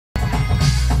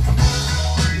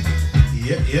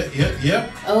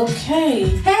Yep. Okay.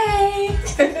 Hey.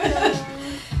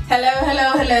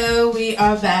 Hello. We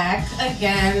are back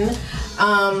again.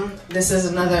 This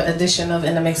is another edition of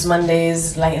In the Mix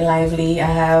Mondays, Light and Lively. I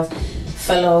have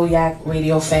fellow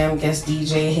YACRADIO fam guest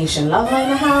DJ Haitian Lover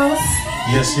in the house.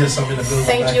 Yes, I'm in the building.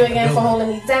 Thank you again for holding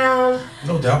me down.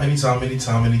 No doubt. Anytime. It's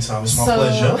my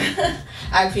pleasure.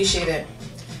 I appreciate it.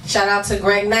 Shout out to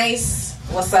Greg Nice.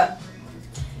 What's up?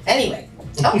 Anyway,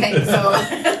 okay, so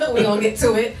we're gonna get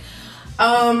to it.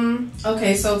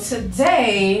 Okay, so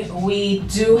today we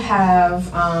do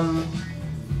have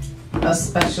a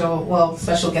special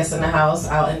guest in the house.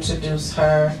 I'll introduce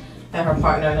her and her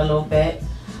partner in a little bit.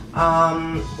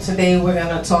 Today we're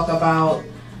gonna talk about,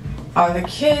 are the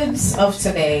kids of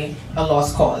today a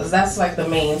lost cause? That's like the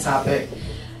main topic.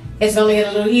 It's gonna get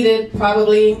a little heated,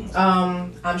 probably.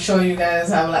 I'm sure you guys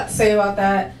have a lot to say about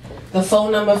that. The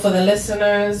phone number for the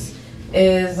listeners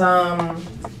is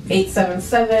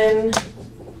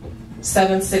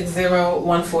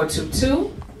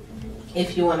 877-760-1422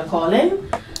 if you want to call in.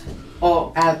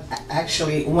 Or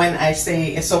actually, when I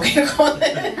say it's okay to call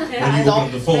in,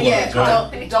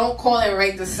 don't call in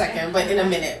right this second, but in a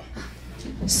minute.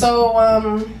 So,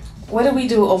 what did we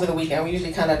do over the weekend? We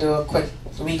usually kind of do a quick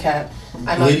recap.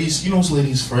 Ladies,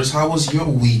 ladies first. How was your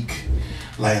week?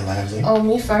 Light Lively. Oh,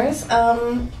 me first?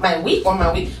 My week?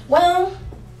 Well,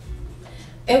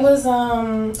 it was,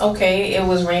 okay. It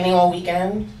was raining all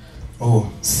weekend. Oh.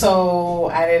 So,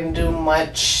 I didn't do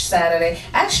much Saturday.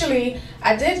 Actually,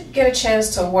 I did get a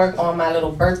chance to work on my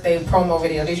little birthday promo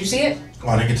video. Did you see it? Oh,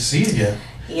 I didn't get to see it yet.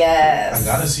 Yes. I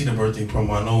gotta see the birthday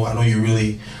promo. I know you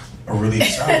really are really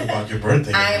excited about your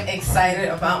birthday. I'm excited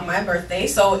about my birthday.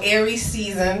 So Aries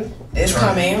season is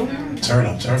coming. Turn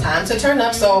up. Time to turn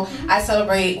up. So I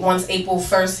celebrate once April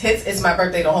 1st hits. It's my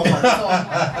birthday the whole month. So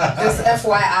just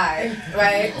FYI,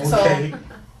 right? Okay. So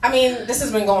I mean, this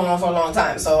has been going on for a long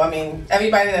time. So I mean,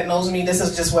 everybody that knows me, this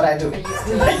is just what I do.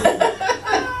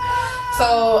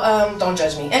 So don't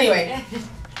judge me. Anyway,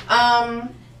 and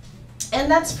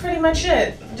that's pretty much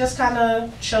it. Just kind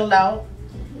of chilled out.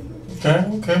 Okay.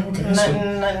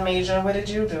 Nothing major. What did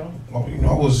you do? Well,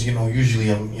 I was,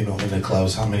 usually I'm, in the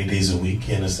clubs. How many days a week?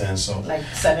 You understand? So like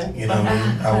 7. You know what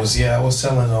I mean? I was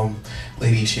telling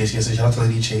Lady Chase yesterday. Shout out to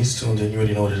Lady Chase too. And then you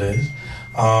already know what it is.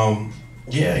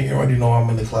 Yeah, you already know I'm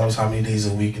in the clubs. How many days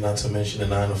a week? Not to mention the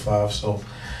 9 to 5. So,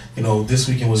 this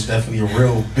weekend was definitely a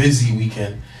real busy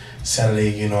weekend.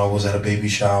 Saturday, I was at a baby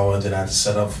shower. Then I had to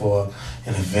set up for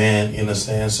an event. You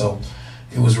understand? So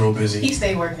it was real busy. He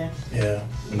stayed working. Yeah.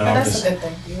 But that's a good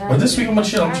thing. But this week I'm gonna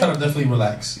chill. I'm trying to definitely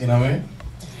relax. You know what I mean?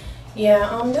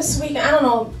 Yeah. This week, I don't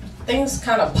know. Things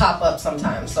kind of pop up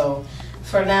sometimes. So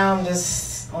for now, I'm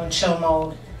just on chill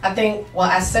mode. I think. Well,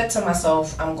 I said to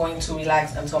myself, I'm going to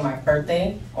relax until my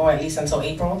birthday, or at least until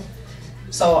April.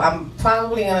 So I'm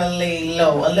probably gonna lay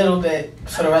low a little bit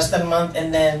for the rest of the month,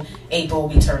 and then April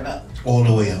we turn up. All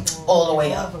the way up. All the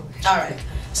way up. All right.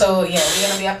 So yeah, we're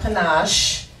gonna be at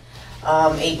Panache.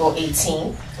 April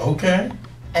 18th. Okay.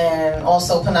 And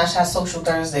also Panache has social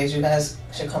Thursdays. You guys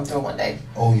should come through one day.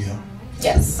 Oh yeah.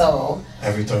 Yes, so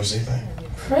every Thursday thing.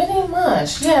 Pretty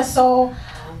much. Yeah, so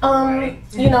I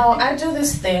do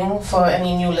this thing for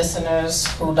any new listeners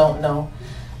who don't know.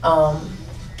 I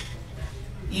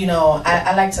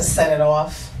like to set it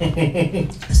off.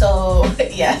 So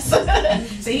yes.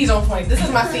 See, he's on point. This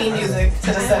is my theme music to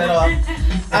the set it off.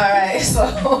 Alright,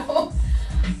 so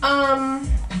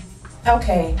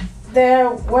okay, there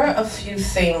were a few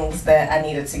things that I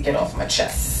needed to get off my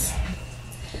chest.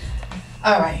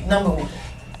 Alright, number 1.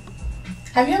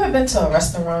 Have you ever been to a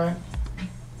restaurant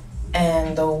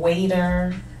and the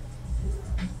waiter,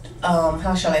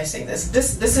 how shall I say this?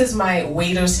 This is my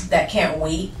waiters that can't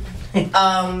wait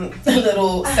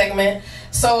little segment.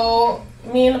 So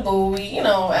me and the boo, we, at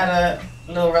a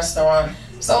little restaurant.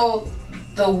 So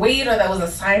the waiter that was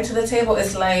assigned to the table,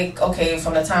 it's like, okay,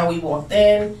 from the time we walked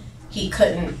in, he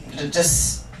couldn't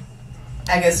just,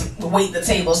 I guess, wait the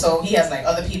table. So he has like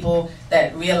other people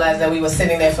that realized that we were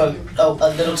sitting there for a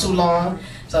little too long.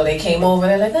 So they came over,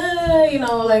 they're like,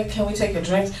 can we take your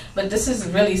drinks? But this is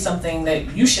really something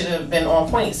that you should have been on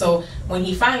point. So when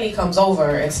he finally comes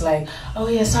over, it's like, oh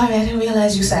yeah, sorry, I didn't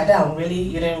realize you sat down. Really?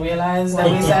 You didn't realize that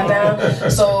we sat down?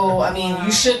 So, I mean,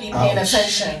 you should be paying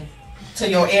attention to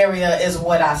your area is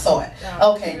what I thought.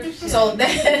 Okay, so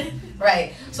then,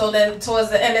 right. So then towards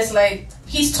the end, it's like,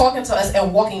 he's talking to us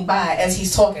and walking by as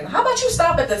he's talking. How about you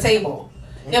stop at the table?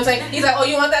 You know what I'm saying? He's like, oh,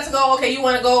 you want that to go? Okay, you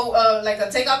want to go like a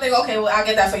takeout thing? Okay, well, I'll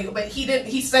get that for you. But he didn't.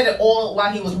 He said it all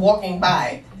while he was walking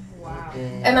by. Wow.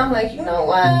 And I'm like, you know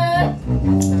what?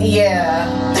 Yeah.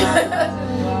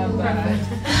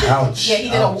 I Ouch.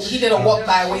 Yeah, he did a walk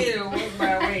by weight.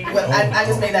 But I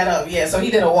just made that up. Yeah, so he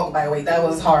did a walk by weight. That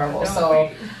was horrible. So,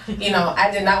 you know,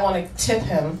 I did not want to tip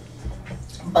him,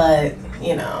 but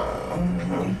you know.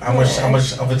 How much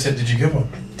of a tip did you give him?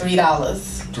 $3.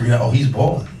 $3. Oh, he's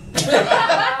balling.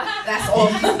 That's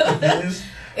all.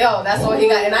 Yo, that's all he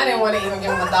got, and I didn't want to even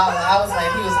give him $1. I was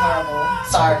like, he was horrible.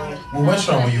 Sorry. What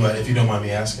restaurant were you at, if you don't mind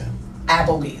me asking?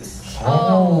 Applebee's.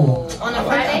 Oh, on a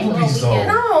Friday? Applebee's, though.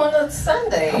 No, on a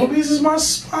Sunday. Applebee's is my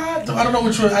spot. I don't know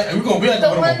which one. We're gonna put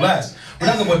them on blast. We're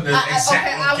not gonna put the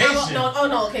exact location.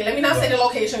 No. Okay, let me not say the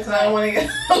location because I don't want to get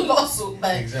a lawsuit.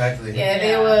 But exactly. Yeah,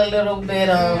 they were a little bit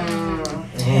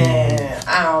yeah,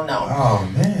 I don't know. Oh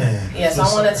man. Yeah, so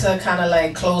I wanted to kind of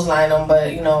like clothesline them,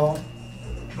 but you know,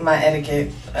 my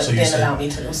etiquette didn't allow me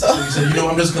to. So you said, you know,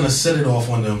 I'm just gonna set it off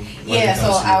on them. Yeah,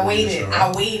 so I waited.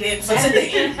 I waited for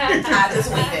today. I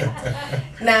just waited.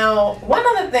 Now, one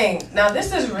other thing. Now,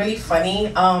 this is really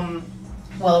funny. Well,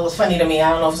 it was funny to me.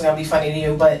 I don't know if it's gonna be funny to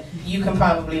you, but you can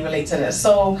probably relate to this.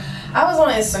 So, I was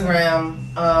on Instagram,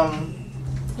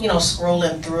 you know,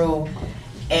 scrolling through,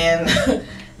 and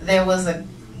there was a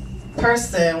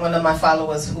person, one of my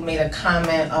followers, who made a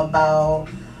comment about,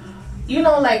 you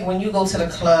know, like when you go to the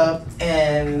club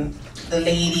and the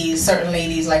ladies, certain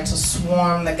ladies like to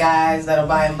swarm the guys that are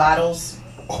buying bottles.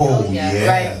 Oh, yeah.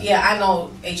 Right? Yeah, I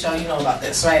know, HL, you know about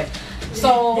this, right?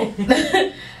 So,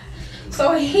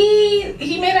 so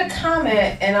he made a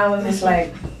comment and I was just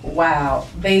like, wow.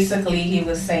 Basically, he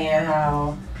was saying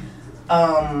how,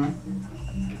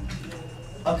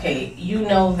 okay, you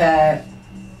know that,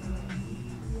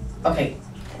 okay,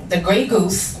 the Grey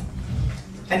Goose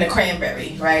and the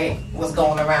cranberry, right, was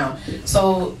going around.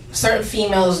 So certain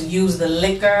females use the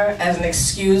liquor as an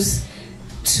excuse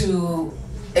to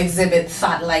exhibit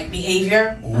thought-like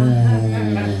behavior.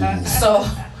 So,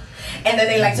 and then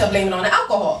they like to blame it on the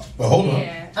alcohol. But hold on.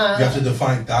 You have to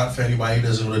define thought for anybody who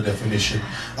doesn't know the definition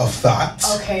of thought.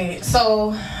 Okay,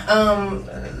 so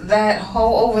that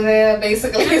hoe over there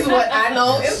basically is what I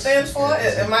know it stands for.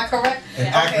 Am I correct?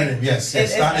 An acronym, yes.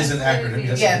 Thought is an acronym.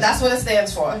 Yes, yeah, that's what it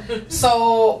stands for.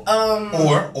 So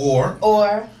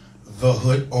or the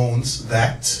hood owns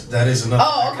that. That is another.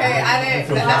 Oh, okay. Acronym. I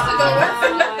didn't. That's a good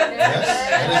one. Yes,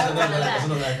 that is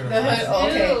another acronym. The hood.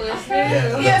 Okay.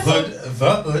 Yeah,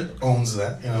 the hood owns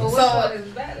that. You know. Well, which one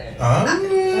is better?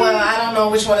 Well, I don't know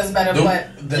which one is better, but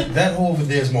that hoe over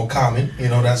there is more common. You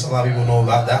know, that's a lot of people know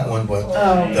about that one, but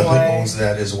the hood owns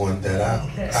that is one that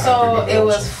I So it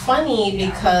was funny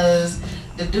because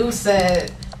the dude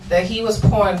said that he was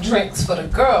pouring drinks for the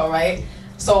girl, right?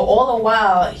 So all the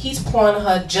while he's pouring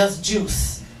her just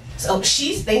juice. So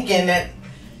she's thinking that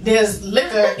there's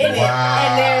liquor in it,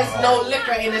 and there's no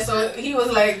liquor in it. So he was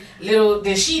like, little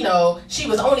did she know, she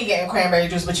was only getting cranberry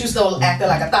juice, but you still acted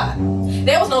like a thought.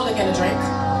 There was no liquor in the drink.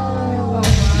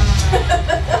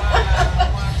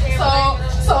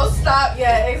 So stop,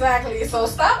 yeah, exactly. So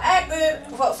stop acting,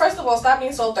 well, first of all, stop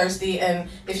being so thirsty, and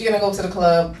if you're gonna go to the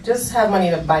club, just have money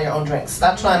to buy your own drinks.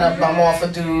 Stop trying to bum off a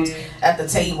dude at the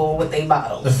table with their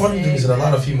bottles. The funny thing is that a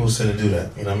lot of females tend to do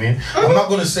that, you know what I mean? I'm not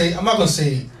gonna say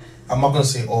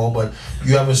all, but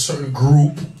you have a certain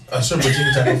group, a certain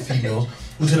particular type of females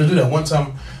who tend to do that. One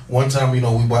time, you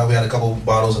know, we had a couple of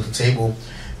bottles at the table,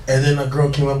 and then a girl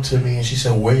came up to me and she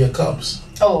said, "Where are your cups?"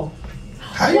 Oh.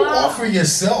 How you offer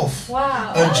yourself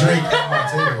a drink at my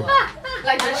table?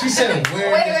 Like she said, "Where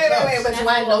are your cups?" Wait, but do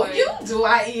I know you? Do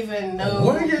I even know?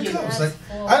 Where are your cups? Like,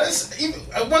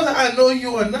 whether I know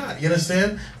you or not, you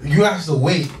understand? You have to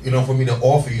wait, you know, for me to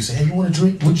offer you. Say, "Hey, you want a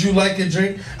drink? Would you like a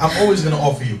drink?" I'm always gonna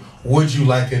offer you. Would you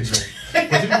like a drink?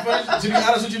 But to be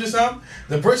honest with you this time,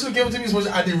 the person who gave it to me was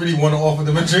I didn't really want to offer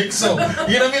them a drink. So, you know what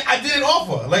I mean? I didn't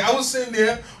offer. Like, I was sitting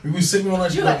there, we were sipping on our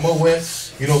drink, like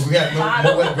Moet, you know, we got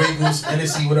Moet, Grey Goose,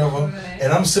 Hennessy, whatever,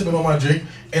 and I'm sipping on my drink,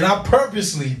 and I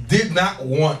purposely did not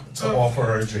want to offer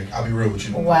her a drink. I'll be real with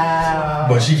you. Wow.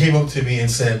 But she came up to me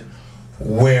and said,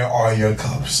 "Where are your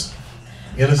cups?"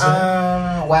 You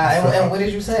understand? Wow. And what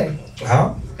did you say?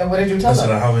 Huh? And what did you tell her? I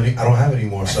said, I don't have any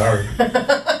more, sorry.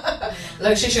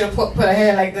 Look, she should have put her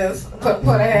hand like this. Put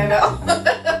her hand out.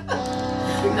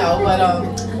 No, but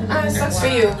it sucks for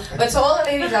you. But to all the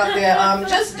ladies out there,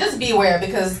 just beware,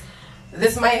 because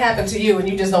this might happen to you and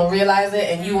you just don't realize it,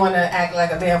 and you want to act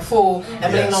like a damn fool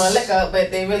and blame it on the liquor,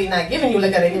 but they really not giving you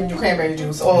liquor. They're giving you cranberry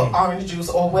juice or orange juice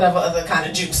or whatever other kind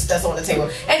of juice that's on the table.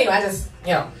 Anyway, I just,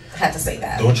 you know, had to say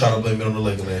that. Don't try to blame it on the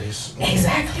liquor, ladies.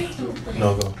 Exactly.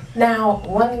 No, go. Now,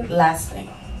 one last thing.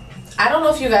 I don't know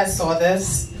if you guys saw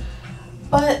this,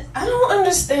 but I don't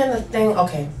understand the thing.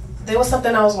 Okay, there was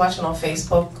something I was watching on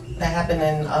Facebook that happened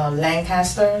in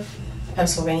Lancaster,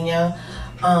 Pennsylvania,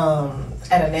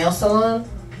 at a nail salon.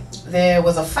 there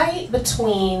was a fight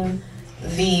between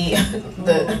the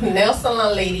nail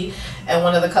salon lady and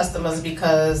one of the customers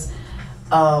because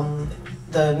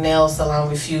the nail salon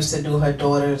refused to do her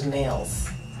daughter's nails.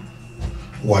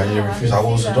 Why did they refuse? How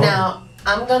was the daughter? Now,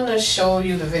 I'm gonna show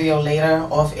you the video later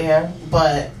off air,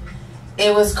 but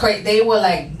it was crazy. They were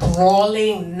like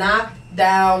brawling, knock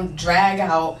down, drag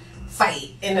out,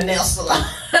 fight in the nail salon.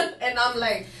 And I'm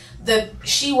like,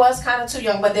 she was kind of too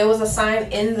young, but there was a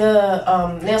sign in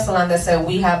the nail salon that said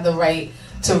we have the right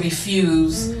to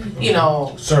refuse,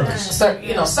 service.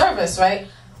 Service, right?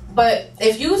 But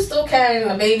if you still carrying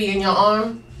a baby in your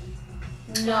arm,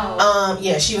 no.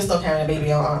 Yeah, she was still carrying a baby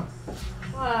in her arm.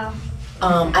 Wow.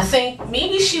 I think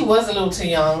maybe she was a little too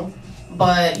young,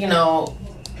 but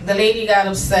the lady got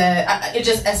upset. It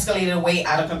just escalated way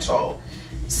out of control.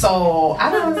 So I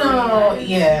don't know.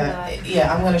 Yeah,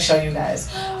 I'm gonna show you guys.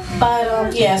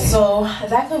 But yeah, so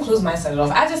that concludes my set it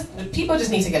off. People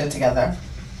just need to get it together.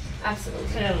 Absolutely.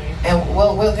 Clearly. And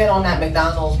we'll get on that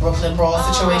McDonald's Brooklyn Brawl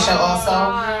situation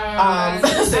also.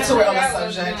 Since we're on the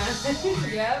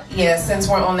subject. Yep. Yeah, since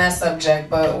we're on that subject,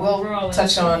 but we'll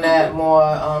touch on that more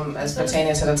as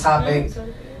pertaining to the topic.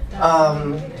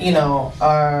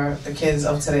 Are the kids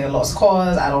of today a lost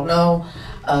cause? I don't know.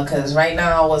 Because right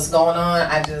now what's going on,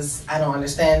 I don't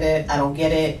understand it. I don't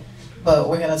get it. But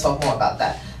we're going to talk more about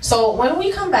that. So when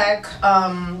we come back,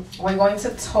 we're going to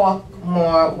talk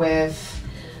more with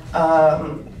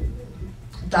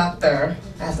Doctor,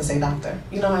 I have to say doctor.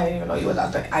 I didn't even know you were a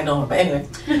doctor. I know her, but anyway.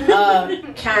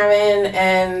 Karen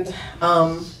and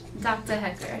Dr.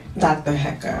 Hecker. Dr.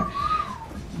 Hecker.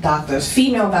 Doctors,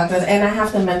 female doctors. And I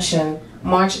have to mention,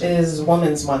 March is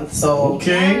Women's Month, so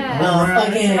okay.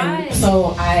 Again, right.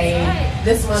 So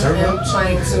this month I'm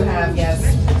trying to have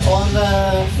all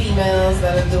the females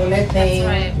that are doing their thing,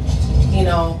 right.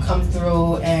 Come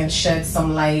through and shed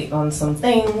some light on some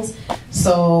things.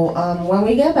 So when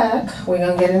we get back, we're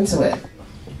gonna get into it.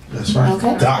 That's right.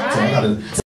 Okay. Doctor. I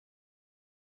gotta